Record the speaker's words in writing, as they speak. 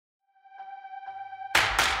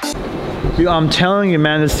Dude, I'm telling you,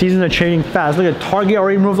 man, the seasons are changing fast. Look at Target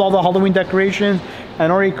already removed all the Halloween decorations,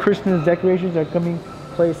 and already Christmas decorations are coming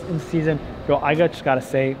place in season. Yo, I just gotta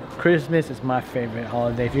say, Christmas is my favorite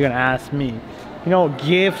holiday. If you're gonna ask me, you know,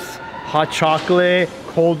 gifts, hot chocolate,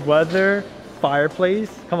 cold weather, fireplace.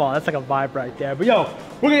 Come on, that's like a vibe right there. But yo,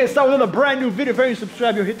 we're gonna get started with another brand new video. If you're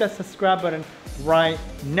subscribed, yo, hit that subscribe button right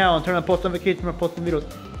now and turn on post notifications. We're posting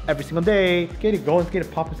videos every single day. Get it going, let's get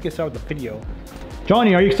it popping, let's get started with the video.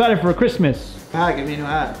 Johnny, are you excited for Christmas? Ah, give me a new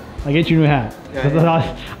hat. I get you a new hat.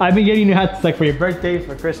 Yeah. I've been getting new hats like for your birthday,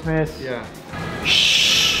 for Christmas. Yeah.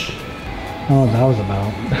 Shh. I don't know what that was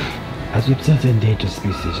about. As we observe the endangered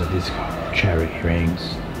species of these cherry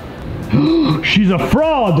rings. She's a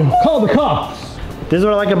fraud! Call the cops! This is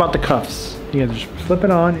what I like about the cuffs. You can just flip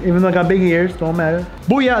it on, even though I got big ears, don't matter.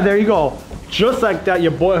 Booyah, there you go. Just like that,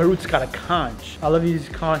 your boy Harut's got a conch. I love these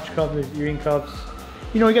conch cuffs, these earring cuffs.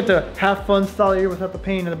 You know, you get to have fun style ear without the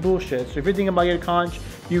pain and the bullshit. So if you're thinking about getting a conch,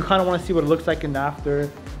 you kind of want to see what it looks like in the after.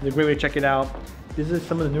 It's a great way to check it out. This is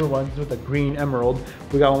some of the newer ones with the green emerald.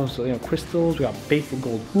 We got ones, you know, crystals. We got basic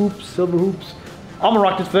gold hoops, silver hoops. I'm gonna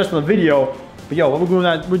rock this for the rest of the video. But yo, what we're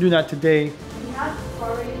doing that today.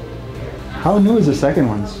 How new is the second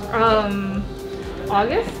ones?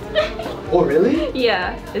 August? Oh, really?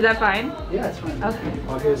 Yeah. Is that fine? Yeah, it's fine. Okay.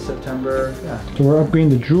 August, September, yeah. So we're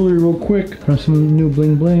upgrading the jewelry real quick from some new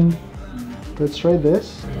bling bling. Let's try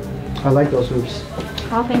this. I like those hoops.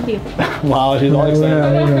 Oh, thank you. Wow, she's all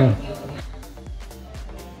excited. Yeah.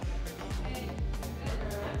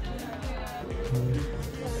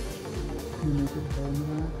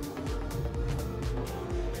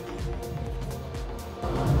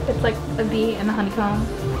 It's like a bee and a honeycomb.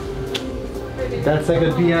 That's like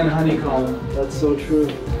a bee and honeycomb. That's so true.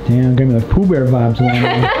 Damn, give me the Pooh Bear vibes going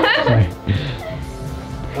on. Sorry.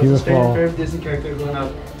 Beautiful. Favorite Disney character going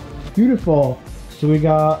up. Beautiful. So we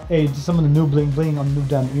got some of the new bling bling on the new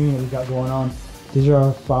diamond earring that we got going on. These are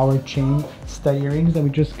our flower chain stud earrings that we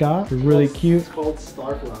just got. They're really cute. It's called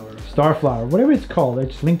Starflower. Starflower, whatever it's called.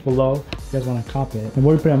 It's linked below if you guys want to copy it. And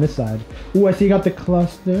what do we put on this side? Ooh, I see you got the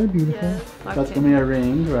cluster. Beautiful. Yeah, That's gonna be a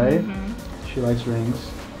ring, right? Mm-hmm. She likes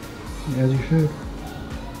rings. As you should.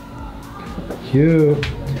 Cute.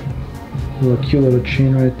 Little cute little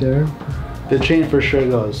chain right there. The chain for sure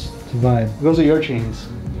goes. It's a vibe. It goes with your chains.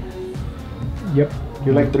 Yep.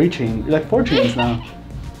 You're like 3 chains. You're like 4 chains now.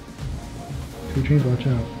 2 chains, watch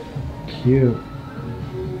out. Cute.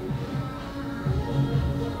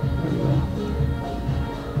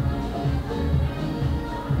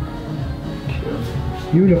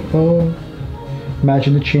 Beautiful.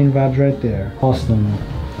 Imagine the chain vibes right there. Awesome.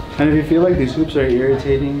 And if you feel like these hoops are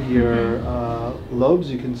irritating your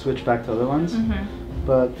lobes, you can switch back to other ones.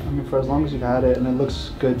 But I mean, for as long as you've had it and it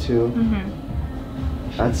looks good too.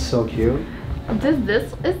 That's so cute. Is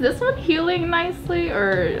this one healing nicely,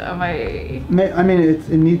 or am I? I mean, it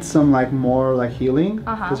needs some like more like healing,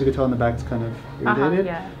 because you can tell in the back it's kind of irritated.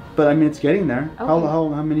 Yeah. But I mean, it's getting there. Okay.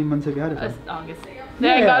 How many months have you had it for? It's August.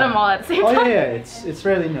 Yeah, I got them all at the same time. Oh yeah, it's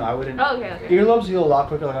fairly new. I wouldn't. Oh, okay. Earlobes heal a lot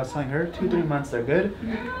quicker. Like I was telling her, 2-3 months they're good.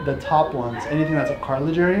 The top ones, anything that's a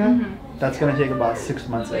cartilage area, that's gonna take about 6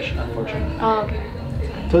 months-ish, unfortunately. Oh,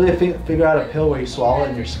 okay. So they figure out a pill where you swallow it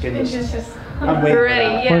and your skin is. I'm waiting for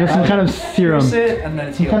that. Yeah. Or some kind of serum. And then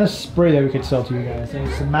it's Some healed. kind of spray that we could sell to you guys.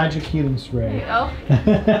 It's a magic healing spray. Oh.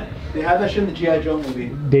 They have that shit in the G.I. Joe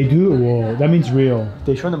movie. They do? Whoa, that means real.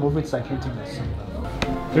 They show in the movie, it's like hinting at something.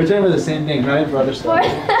 They're telling me the same thing, right? For other stuff.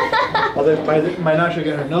 Although might not should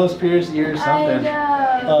get her nose pierced, ears, something.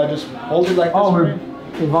 I know. Just hold it like this. Oh, for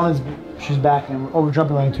Ivonne she's back, and we're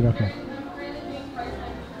jumping right into it. Okay.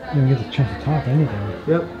 You don't get the chance to talk or anything.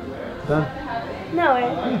 Yep. Done. No, it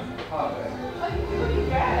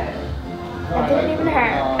didn't even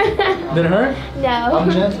hurt. Did it hurt? No. I'm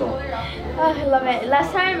gentle. Oh, I love it.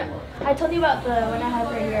 Last time I told you about when I had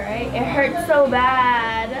her here, right? It hurt so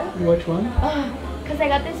bad. Which one? Because I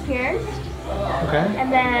got this pierced. Okay.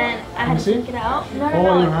 And then I had to take it out. No,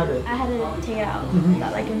 Oh, you had it. I had to take it out. It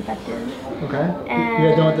got like infected. Okay. And You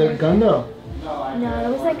got done with the gun though? no, it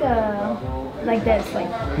was like this,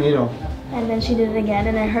 like. Needle. And then she did it again,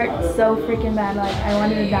 and it hurt so freaking bad. Like I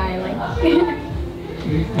wanted to die. Like.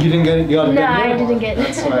 You didn't get it? You got it? No, I didn't get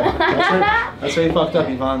it. That's why you fucked up,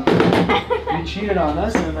 Ivonne. You cheated on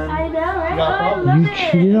us and then I know, right? you got Oh, I problems. love You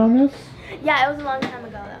it. cheated on us? Yeah, it was a long time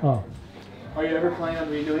ago though. Oh. Are you ever planning on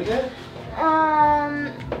redoing it?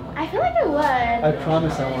 I feel like I would. I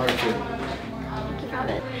promise I want to. Think about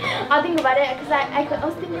it. I'll think about it because I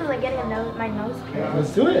was thinking of like getting my nose pierced.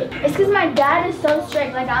 Let's do it. It's because my dad is so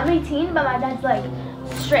strict. Like I'm 18, but my dad's like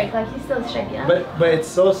strict. Like he's still strict, yeah. But it's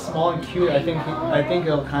so small and cute. I think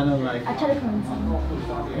it'll kind of like. I try to convince him.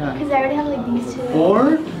 Yeah. Because I already have like these two.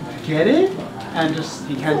 Or get it and just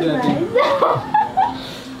you can't do anything.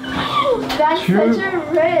 That's True. such a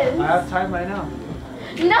risk. I have time right now.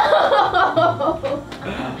 No!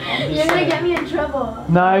 You're gonna get me in trouble.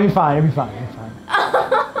 No, you'll be fine. You'll be fine. You'll be fine.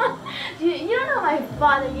 You don't know my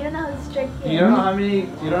father. You don't know how strict he is. You don't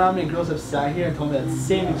know how many girls have sat here and told me that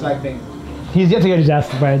same exact thing. He's yet to get his ass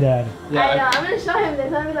by dad. Yeah. I know. I'm gonna show him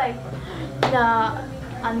this. I'll be like, no,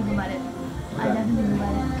 I'm thinking about it. I definitely think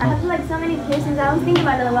about it. I have like so many piercings. I was thinking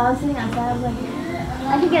about it while I was sitting outside. I was like,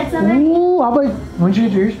 I could get so many. Ooh, how about when did you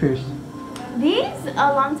get your ears pierced? These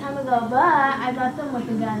a long time ago, but I got them with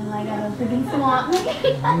a gun, like at a freaking swamp.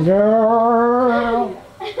 Girl.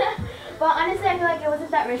 But honestly, I feel like it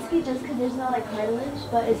wasn't that risky just because there's no like cartilage,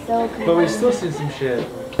 but it's so cool. But we still see some shit.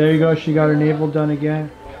 There you go. She got her navel done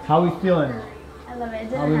again. How we feeling? I love it.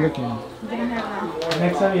 It How didn't we hurt. looking? It didn't hurt at all.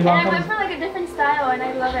 Next time you And don't I went come. for like a different style, and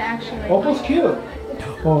I love it actually. Opal's cute. Oh,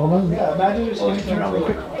 hold on. Yeah, imagine just turn around real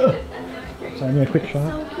quick. So I need a quick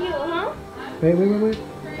shot. So cute, huh? Wait.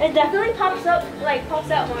 It definitely pops out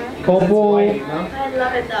more. Opal. I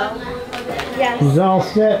love it though. Yes. He's all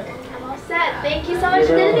set. I'm all set. Thank you so much. It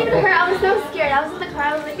didn't even hurt. I was so scared. I was in the car.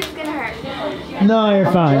 I was like, it's gonna hurt. No,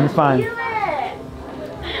 you're fine. You're fine. Feel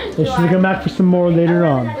it. So she's gonna come back for some more later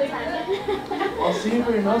on. I'll see you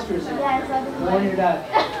for your nose piercing. Yes, When you're done.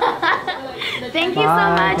 thank you so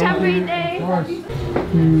much. Have a great day.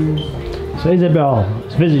 So Isabel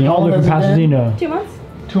is visiting all the way from Pasadena. 2 months?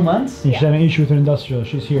 2 months? And she's having an issue with an industrial.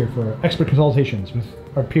 She's here for expert consultations with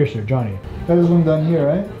our piercer, Johnny. That was one done here,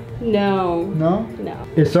 right? No. No? No.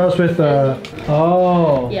 It starts with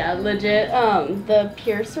oh. Yeah, legit. The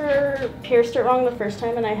piercer pierced it wrong the first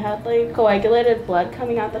time, and I had like coagulated blood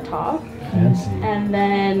coming out the top. Fancy. And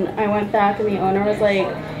then I went back, and the owner was like,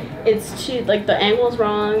 "It's too like the angle's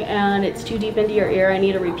wrong, and it's too deep into your ear. I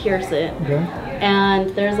need to re-pierce it." Okay. And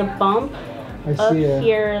there's a bump I up see it.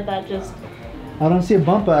 here that just I don't see a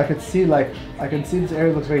bump, but I can see this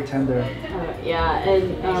area looks very tender. yeah,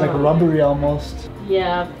 and It's like rubbery almost.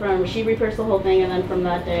 yeah. From she re-pierced the whole thing, and then from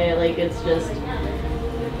that day, like it's just.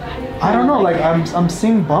 I don't know, like I'm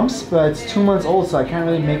seeing bumps, but it's 2 months old, so I can't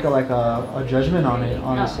really make a judgment on it,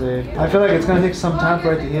 honestly. I feel like it's gonna take some time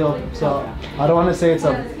for it to heal, so I don't want to say it's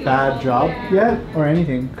a bad job yet or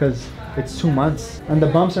anything, because it's 2 months, and the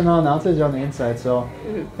bumps are not on the outside; they're on the inside. So,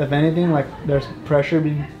 if anything, like there's pressure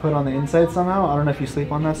being put on the inside somehow. I don't know if you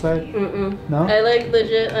sleep on that side. No. I like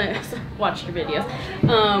legit. I watched your videos.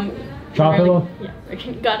 Drop pillow?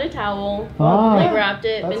 Yeah. Got a towel. Ah. Like wrapped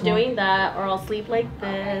it. That's Been doing that, or I'll sleep like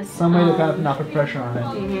this. Some way to kind of not put pressure on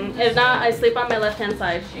it. If not, I sleep on my left hand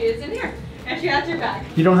side. She is in here, and she has your back.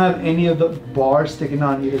 You don't have any of the bars sticking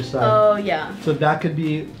on either side. Oh yeah. So that could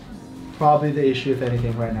be probably the issue, if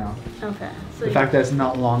anything, right now. Okay. So The fact that it's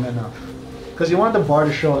not long enough. Because you want the bar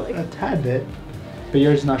to show a tad bit, but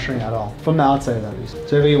yours is not showing at all. From the outside, at least.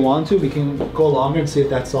 So if you want to, we can go longer and see if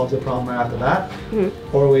that solves the problem right after that.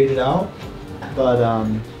 Or wait it out. But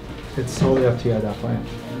it's totally up to you at that point.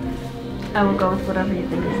 I will go with whatever you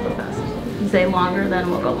think is the best. You say longer, then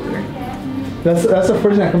we'll go longer. That's the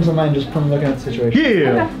first thing that comes to mind just from looking at the situation.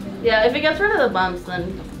 Yeah. Yeah. If it gets rid of the bumps,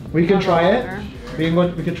 then We can I'll go try it.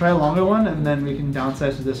 longer. We could try a longer one, and then we can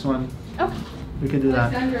downsize to this one. Okay. We could do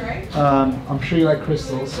that. Under, right? I'm sure you like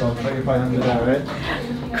crystals, so you're probably under that, right?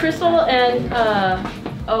 Crystal and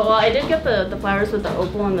oh well, I did get the flowers with the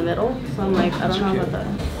opal in the middle, so I'm like I don't know about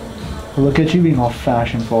that. Look at you being all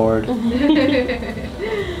fashion forward.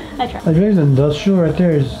 I try. Like there's an industrial right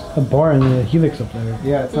there. There's a bar and a Helix up there.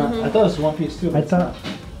 Yeah, it's not. I thought it was one piece too. I thought.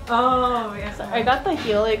 Oh, yeah. So I got the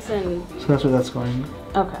Helix and So that's where that's going.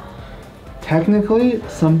 okay. Technically,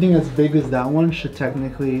 something as big as that one should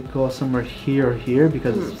technically go somewhere here or here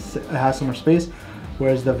because it has some more space,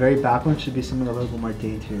 whereas the very back one should be somewhere a little bit more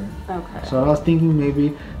daintier. Okay. So I was thinking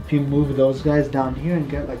maybe if you move those guys down here and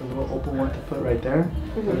get like a little open one to put right there,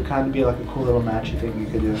 it would kind of be like a cool little matchy thing you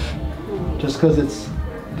could do. Just because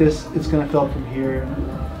it's gonna fill up from here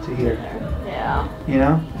to here, Yeah. you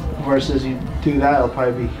know? Versus you do that, it'll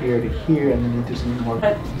probably be here to here, and then you do something more.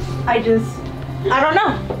 But I don't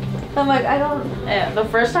know. I'm like, I don't. Yeah, the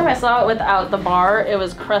first time I saw it without the bar, it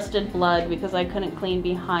was crusted blood because I couldn't clean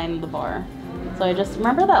behind the bar. So I just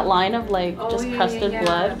remember that line of like just crusted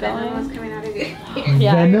blood Venom was going. coming out of it.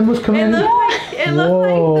 Yeah. Venom was coming. It looked like, it looked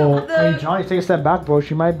Whoa. like Hey Johnny, take a step back, bro.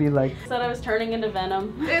 She might be like. Said I was turning into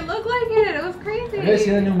Venom. it looked like it. It was crazy. Have you guys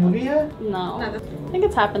seen the new movie yet? No. No, I think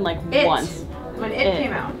it's happened like It. once. When it It.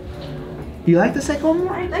 came out. You like the second one?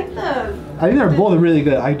 I like the. I think they're both really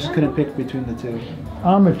good. I just couldn't pick between the two.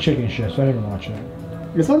 I'm a chicken chef, so I didn't watch it.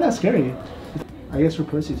 It's not that scary. I guess we're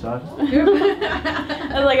pussies, huh?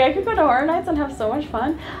 I was like, I could go to Horror Nights and have so much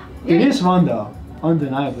fun. It is fun though.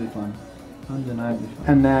 Undeniably fun. Undeniably fun.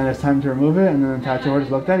 And then it's time to remove it, and then the tattoo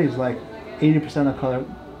artist looked at it. He's like, 80% of color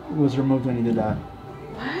was removed when he did that.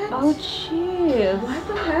 What? Oh, jeez. What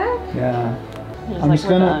the heck? Yeah. He's I'm like, just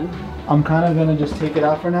we're gonna, done. I'm kind of gonna just take it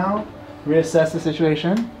out for now, reassess the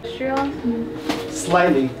situation.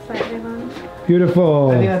 Slightly. Slightly long.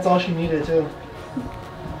 Beautiful. I think that's all she needed too.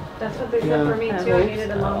 That's what they said Yeah. for me too. I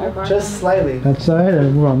needed a longer bar. Just slightly. That side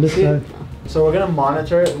and we're on this See? side. So we're gonna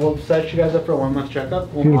monitor it. We'll set you guys up for a 1 month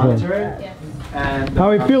checkup. We'll Beautiful. monitor it. Yes. And How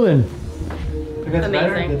are you feeling? If it's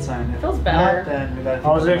better, Amazing. good sign. If Feels not, better. then we gotta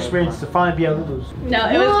How was think your about experience to finally be at Lulu's? No,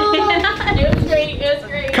 it was it was great. It was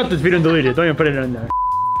great. Cut this video and delete it. Don't even put it in there.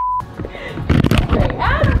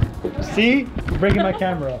 See? You're breaking my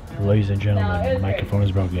camera. Ladies and gentlemen, the microphone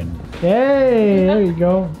is broken. Hey, there you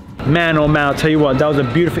go. Man, oh man, I'll tell you what, that was a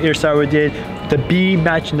beautiful earstyle we did. The B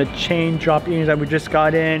matching the chain drop earrings that we just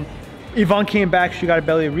got in. Ivonne came back, she got a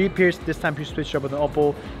belly re-pierced. This time she switched up with an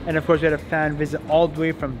opal. And of course we had a fan visit all the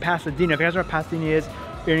way from Pasadena. If you guys know where Pasadena is,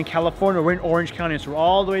 you're in California, we're in Orange County, so we're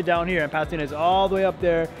all the way down here, and Pasadena is all the way up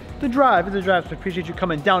there. It's a drive, so I appreciate you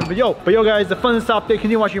coming down. But yo guys, the fun is stopped there.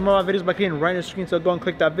 Continue watching more of my videos by clicking right on the screen, so go and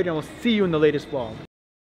click that video, and we'll see you in the latest vlog.